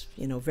access,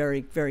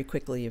 very, very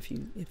quickly if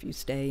you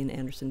stay in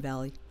Anderson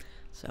Valley.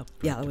 So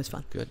yeah, it was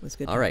fun. Good. It was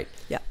good. All right.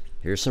 Yeah.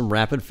 Here's some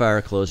rapid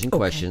fire closing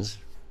questions.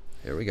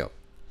 Here we go.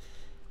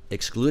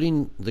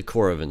 Excluding the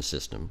Coravin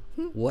system,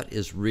 what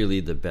is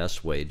really the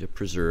best way to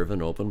preserve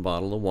an open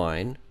bottle of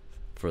wine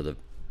for the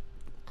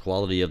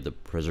quality of the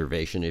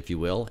preservation, if you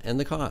will, and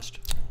the cost?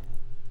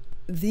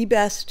 The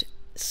best,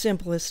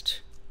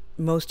 simplest,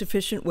 most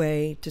efficient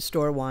way to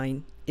store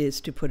wine is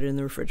to put it in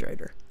the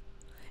refrigerator.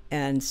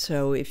 And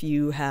so if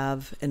you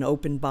have an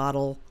open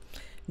bottle,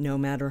 no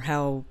matter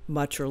how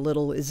much or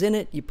little is in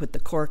it, you put the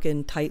cork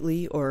in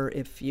tightly, or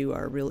if you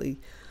are really,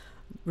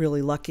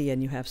 really lucky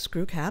and you have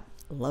screw cap,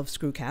 love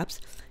screw caps,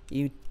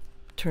 you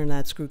turn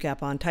that screw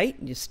cap on tight,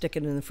 you stick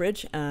it in the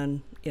fridge,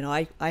 and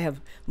I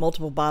have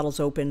multiple bottles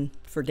open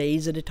for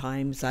days at a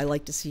time, so I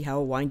like to see how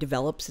a wine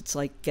develops. It's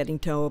like getting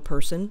to know a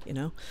person.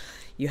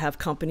 You have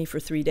company for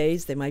 3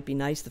 days. They might be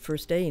nice the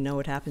first day,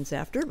 what happens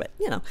after, but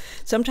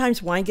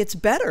sometimes wine gets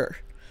better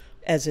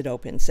as it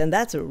opens, and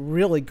that's a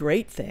really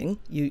great thing.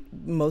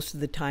 Most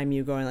of the time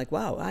you're going like,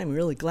 wow, I'm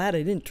really glad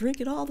I didn't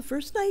drink it all the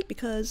first night,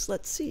 because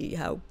let's see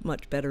how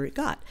much better it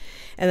got.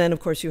 And then of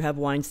course you have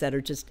wines that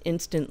are just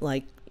instant,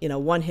 like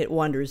one-hit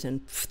wonders,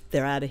 and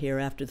they're out of here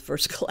after the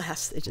first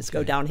glass. They just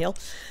go downhill.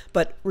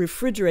 But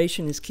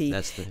refrigeration is key.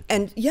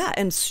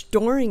 And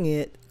storing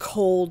it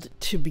cold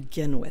to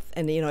begin with.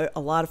 And a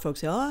lot of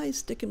folks say, oh, I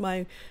stick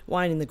my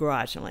wine in the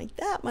garage. I'm like,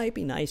 that might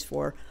be nice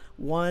for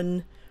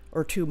 1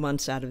 or 2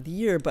 months out of the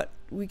year, but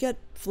we get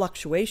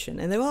fluctuation.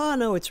 And they go, oh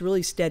no, it's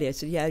really steady. I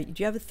said, yeah, do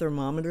you have a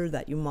thermometer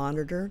that you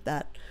monitor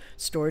that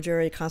storage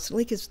area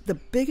constantly? Because the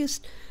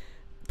biggest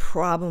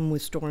problem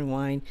with storing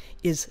wine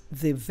is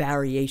the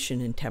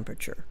variation in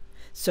temperature.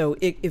 So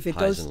if it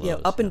goes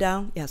up and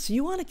down, so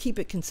you want to keep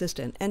it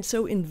consistent. And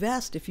so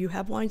invest, if you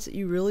have wines that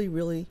you really,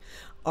 really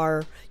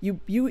are,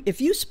 if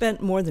you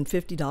spent more than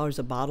 $50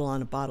 a bottle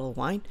on a bottle of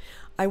wine,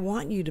 I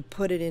want you to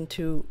put it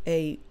into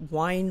a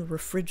wine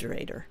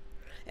refrigerator.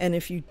 And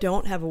if you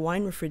don't have a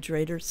wine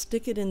refrigerator,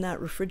 stick it in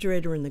that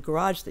refrigerator in the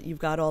garage that you've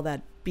got all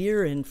that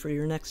beer in for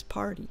your next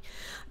party.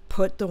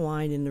 Put the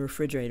wine in the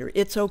refrigerator.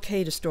 It's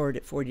okay to store it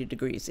at 40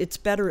 degrees. It's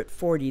better at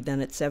 40 than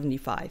at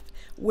 75.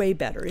 Way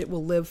better. It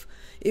will live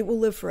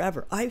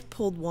forever. I've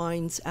pulled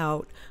wines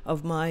out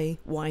of my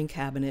wine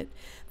cabinet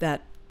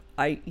that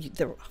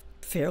they're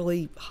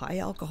fairly high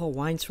alcohol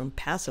wines from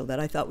Paso that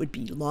I thought would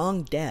be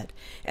long dead.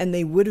 And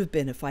they would have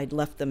been if I'd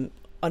left them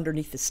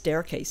underneath the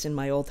staircase in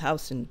my old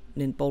house in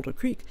Boulder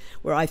Creek,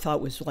 where I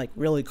thought was like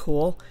really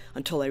cool,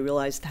 until I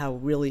realized how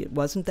really it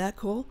wasn't that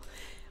cool.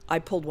 I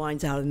pulled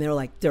wines out, and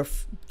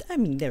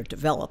they're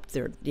developed.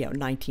 They're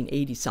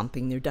 1980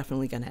 something. They're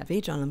definitely going to have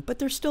age on them, but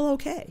they're still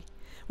okay.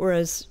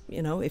 Whereas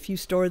if you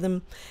store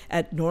them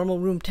at normal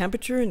room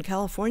temperature in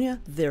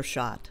California, they're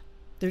shot.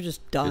 They're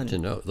just done. Good to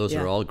know. Those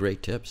are all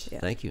great tips. Yeah.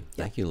 Thank you.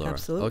 Thank you, Laura.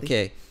 Absolutely.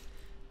 Okay.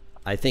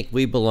 I think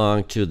we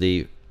belong to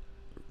the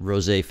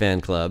Rosé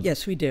fan club.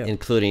 Yes, we do.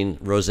 Including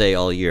Rosé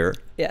all year.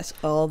 Yes,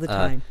 all the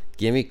time.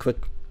 Give me quick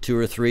 2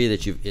 or 3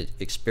 that you've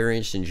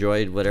experienced,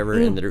 enjoyed, whatever,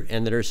 and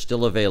that are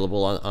still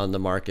available on the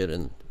market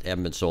and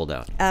haven't been sold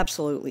out.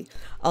 Absolutely.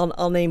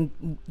 I'll name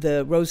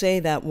the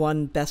rosé that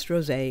won Best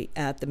Rosé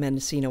at the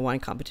Mendocino Wine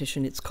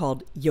Competition. It's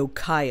called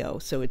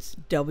Yokayo. So it's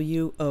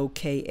Wokayo.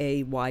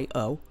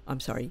 I'm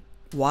sorry,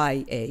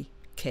 Yakayo.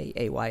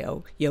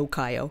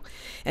 Yokayo.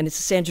 And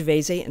it's a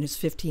Sangiovese, and it's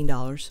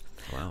 $15.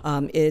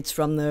 Wow. It's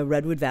from the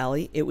Redwood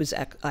Valley.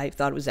 I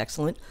thought it was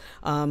excellent.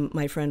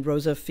 My friend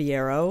Rosa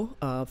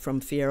Fierro from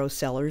Fierro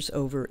Cellars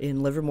over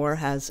in Livermore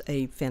has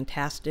a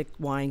fantastic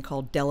wine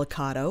called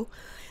Delicato.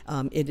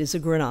 It is a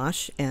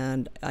Grenache,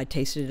 and I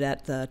tasted it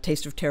at the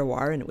Taste of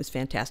Terroir, and it was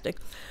fantastic.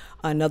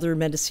 Another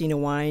Mendocino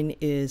wine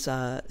is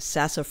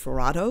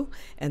Sassoferrato,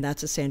 and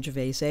that's a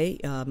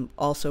Sangiovese,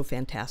 also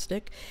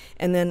fantastic.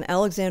 And then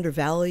Alexander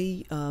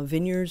Valley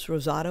Vineyards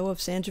Rosato of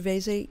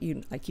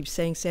Sangiovese. I keep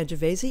saying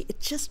Sangiovese. It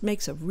just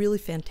makes a really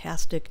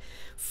fantastic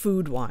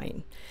food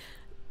wine.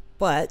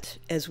 But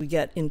as we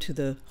get into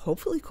the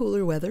hopefully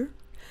cooler weather,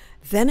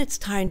 then it's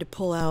time to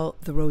pull out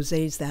the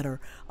rosés that are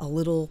a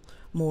little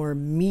more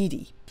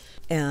meaty.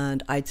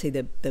 And I'd say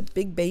the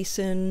Big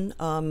Basin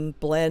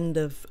blend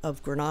of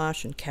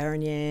Grenache and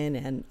Carignan,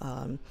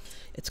 and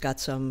it's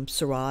got some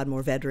Syrah and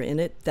Mourvedre in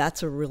it.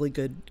 That's a really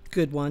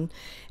good one.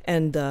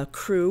 And the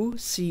Cru,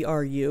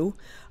 C-R-U,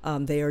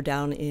 they are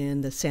down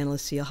in the San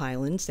Lucia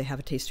Highlands. They have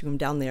a tasting room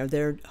down there.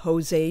 They're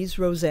Jose's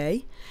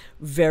Rosé,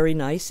 very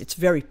nice. It's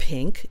very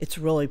pink. It's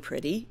really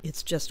pretty.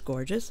 It's just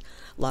gorgeous.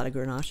 A lot of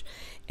Grenache.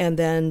 And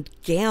then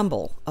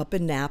Gamble up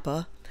in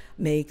Napa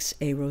makes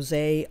a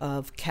rosé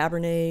of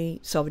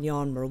Cabernet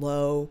Sauvignon,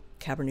 Merlot,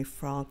 Cabernet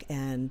Franc,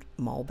 and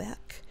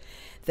Malbec.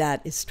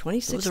 That is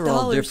 $26. Those are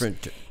all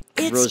different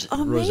It's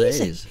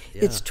amazing. Rosés.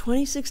 Yeah. It's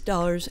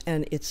 $26,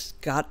 and it's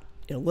got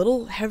a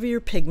little heavier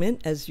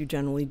pigment, as you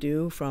generally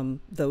do from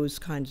those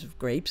kinds of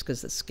grapes,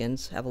 because the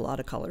skins have a lot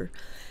of color.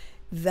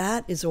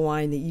 That is a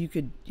wine that you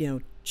could,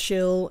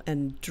 chill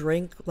and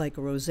drink like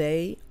a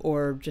rosé,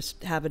 or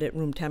just have it at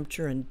room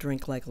temperature and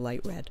drink like a light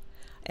red.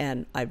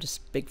 And I'm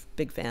just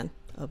big fan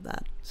of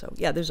that. So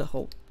yeah, there's a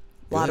whole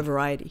lot of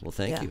variety. Well,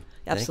 thank you.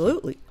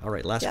 Absolutely. Thank you. All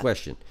right, last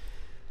question.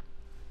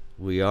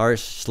 We are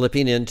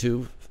slipping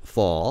into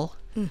fall.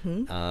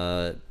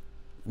 Mm-hmm.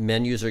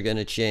 Menus are going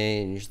to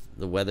change.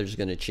 The weather's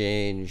going to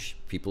change.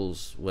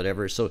 People's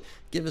whatever. So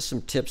give us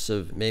some tips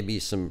of maybe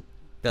some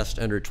best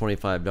under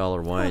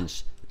 $25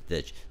 wines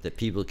that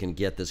people can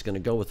get that's going to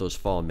go with those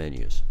fall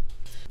menus.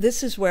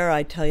 This is where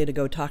I tell you to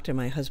go talk to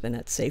my husband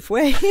at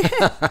Safeway.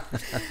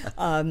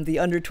 The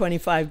under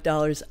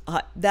 $25,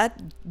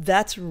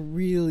 that's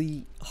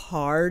really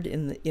hard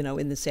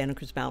in the Santa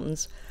Cruz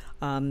Mountains.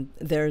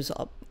 There's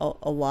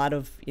a lot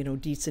of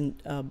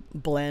decent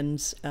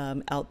blends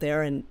out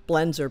there, and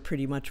blends are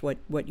pretty much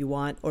what you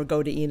want. Or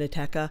go to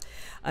Enoteca.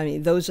 I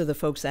mean, those are the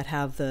folks that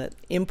have the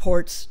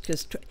imports.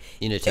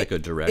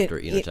 Enoteca Direct or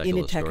Enoteca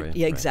L'Astoria.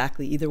 Yeah,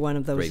 exactly. Either one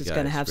of those Great is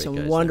going to have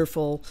some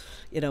wonderful,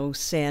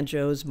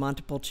 Sangios,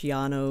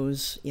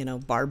 Montepulcianos,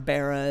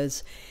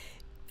 Barberas.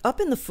 Up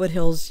in the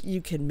foothills,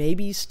 you can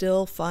maybe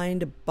still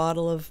find a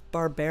bottle of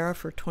Barbera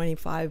for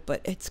 $25,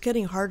 but it's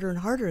getting harder and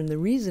harder. And the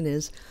reason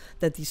is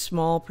that these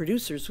small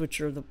producers,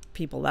 which are the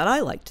people that I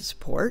like to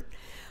support,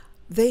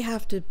 they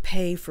have to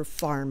pay for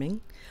farming.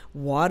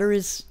 Water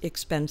is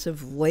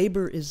expensive.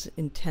 Labor is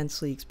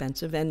intensely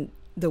expensive. And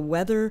the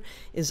weather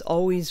is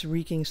always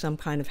wreaking some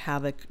kind of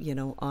havoc,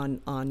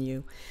 on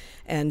you.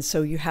 And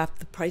so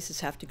the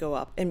prices have to go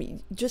up. I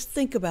mean, just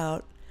think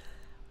about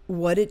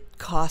what it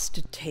costs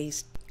to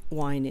taste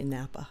wine in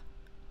Napa.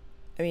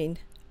 I mean,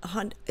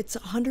 it's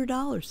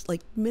 $100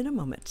 like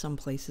minimum at some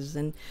places,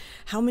 and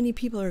how many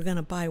people are going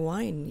to buy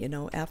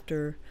wine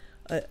after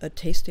a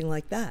tasting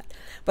like that?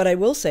 But I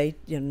will say,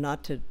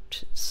 not to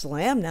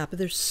slam Napa,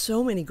 there's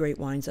so many great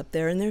wines up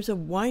there, and there's a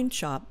wine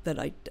shop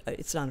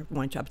it's not a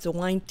wine shop, it's a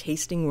wine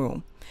tasting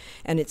room,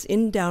 and it's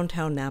in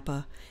downtown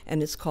Napa,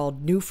 and it's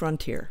called New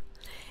Frontier,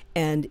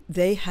 and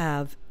they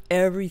have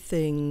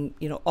everything,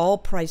 all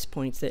price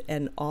points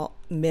and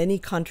many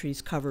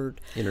countries covered.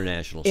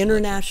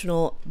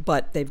 International,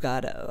 but they've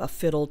got a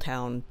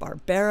Fiddletown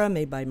Barbera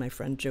made by my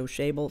friend Joe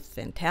Schabel,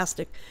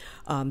 fantastic.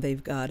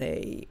 They've got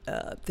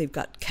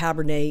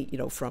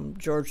Cabernet, from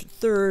George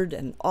III,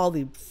 and all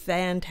the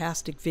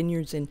fantastic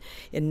vineyards in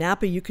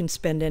Napa. You can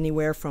spend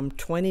anywhere from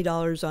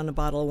 $20 on a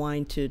bottle of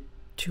wine to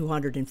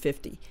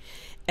 $250,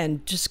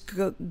 and just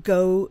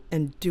go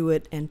and do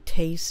it and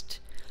taste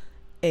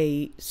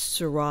a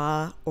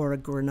Syrah or a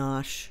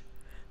Grenache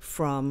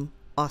from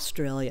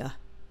Australia,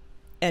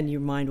 and your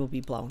mind will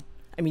be blown.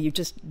 I mean, you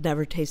just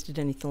never tasted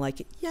anything like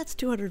it. Yeah, it's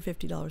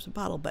 $250 a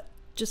bottle, but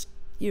just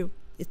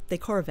they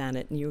caravan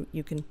it, and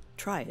you can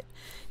try it,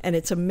 and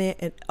it's a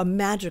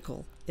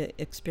magical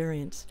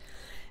experience.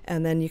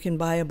 And then you can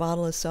buy a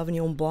bottle of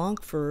Sauvignon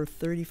Blanc for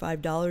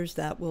 $35.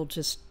 That will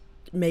just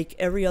make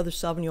every other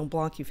Sauvignon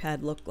Blanc you've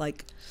had look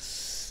like,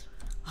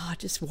 it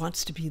just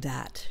wants to be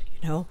that.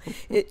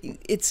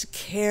 It's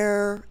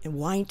care and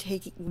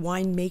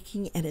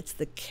winemaking, and it's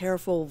the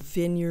careful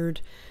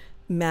vineyard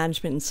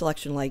management and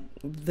selection, like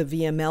the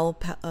VML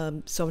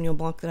Sauvignon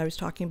Blanc that I was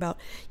talking about.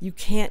 You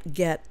can't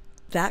get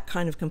that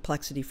kind of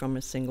complexity from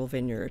a single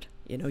vineyard.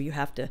 You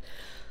have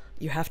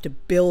to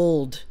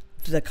build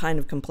the kind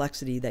of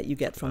complexity that you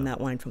get from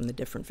that wine from the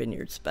different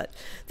vineyards. But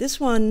this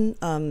one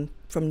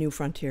from New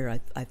Frontier,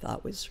 I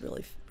thought was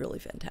really, really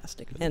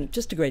fantastic, and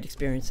just a great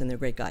experience, and they're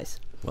great guys.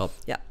 Well,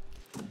 yeah.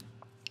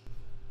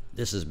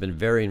 This has been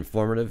very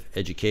informative,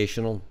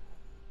 educational,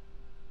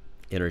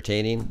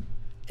 entertaining,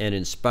 and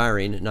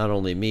inspiring, not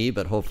only me,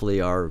 but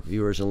hopefully our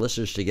viewers and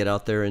listeners to get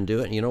out there and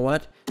do it. And you know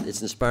what?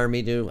 It's inspired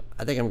me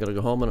I think I'm going to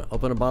go home and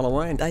open a bottle of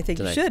wine I think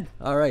tonight. You should.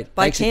 All right.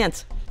 By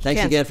chance.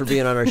 Thanks again for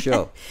being on our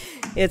show.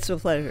 It's a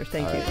pleasure.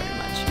 Thank you very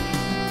much.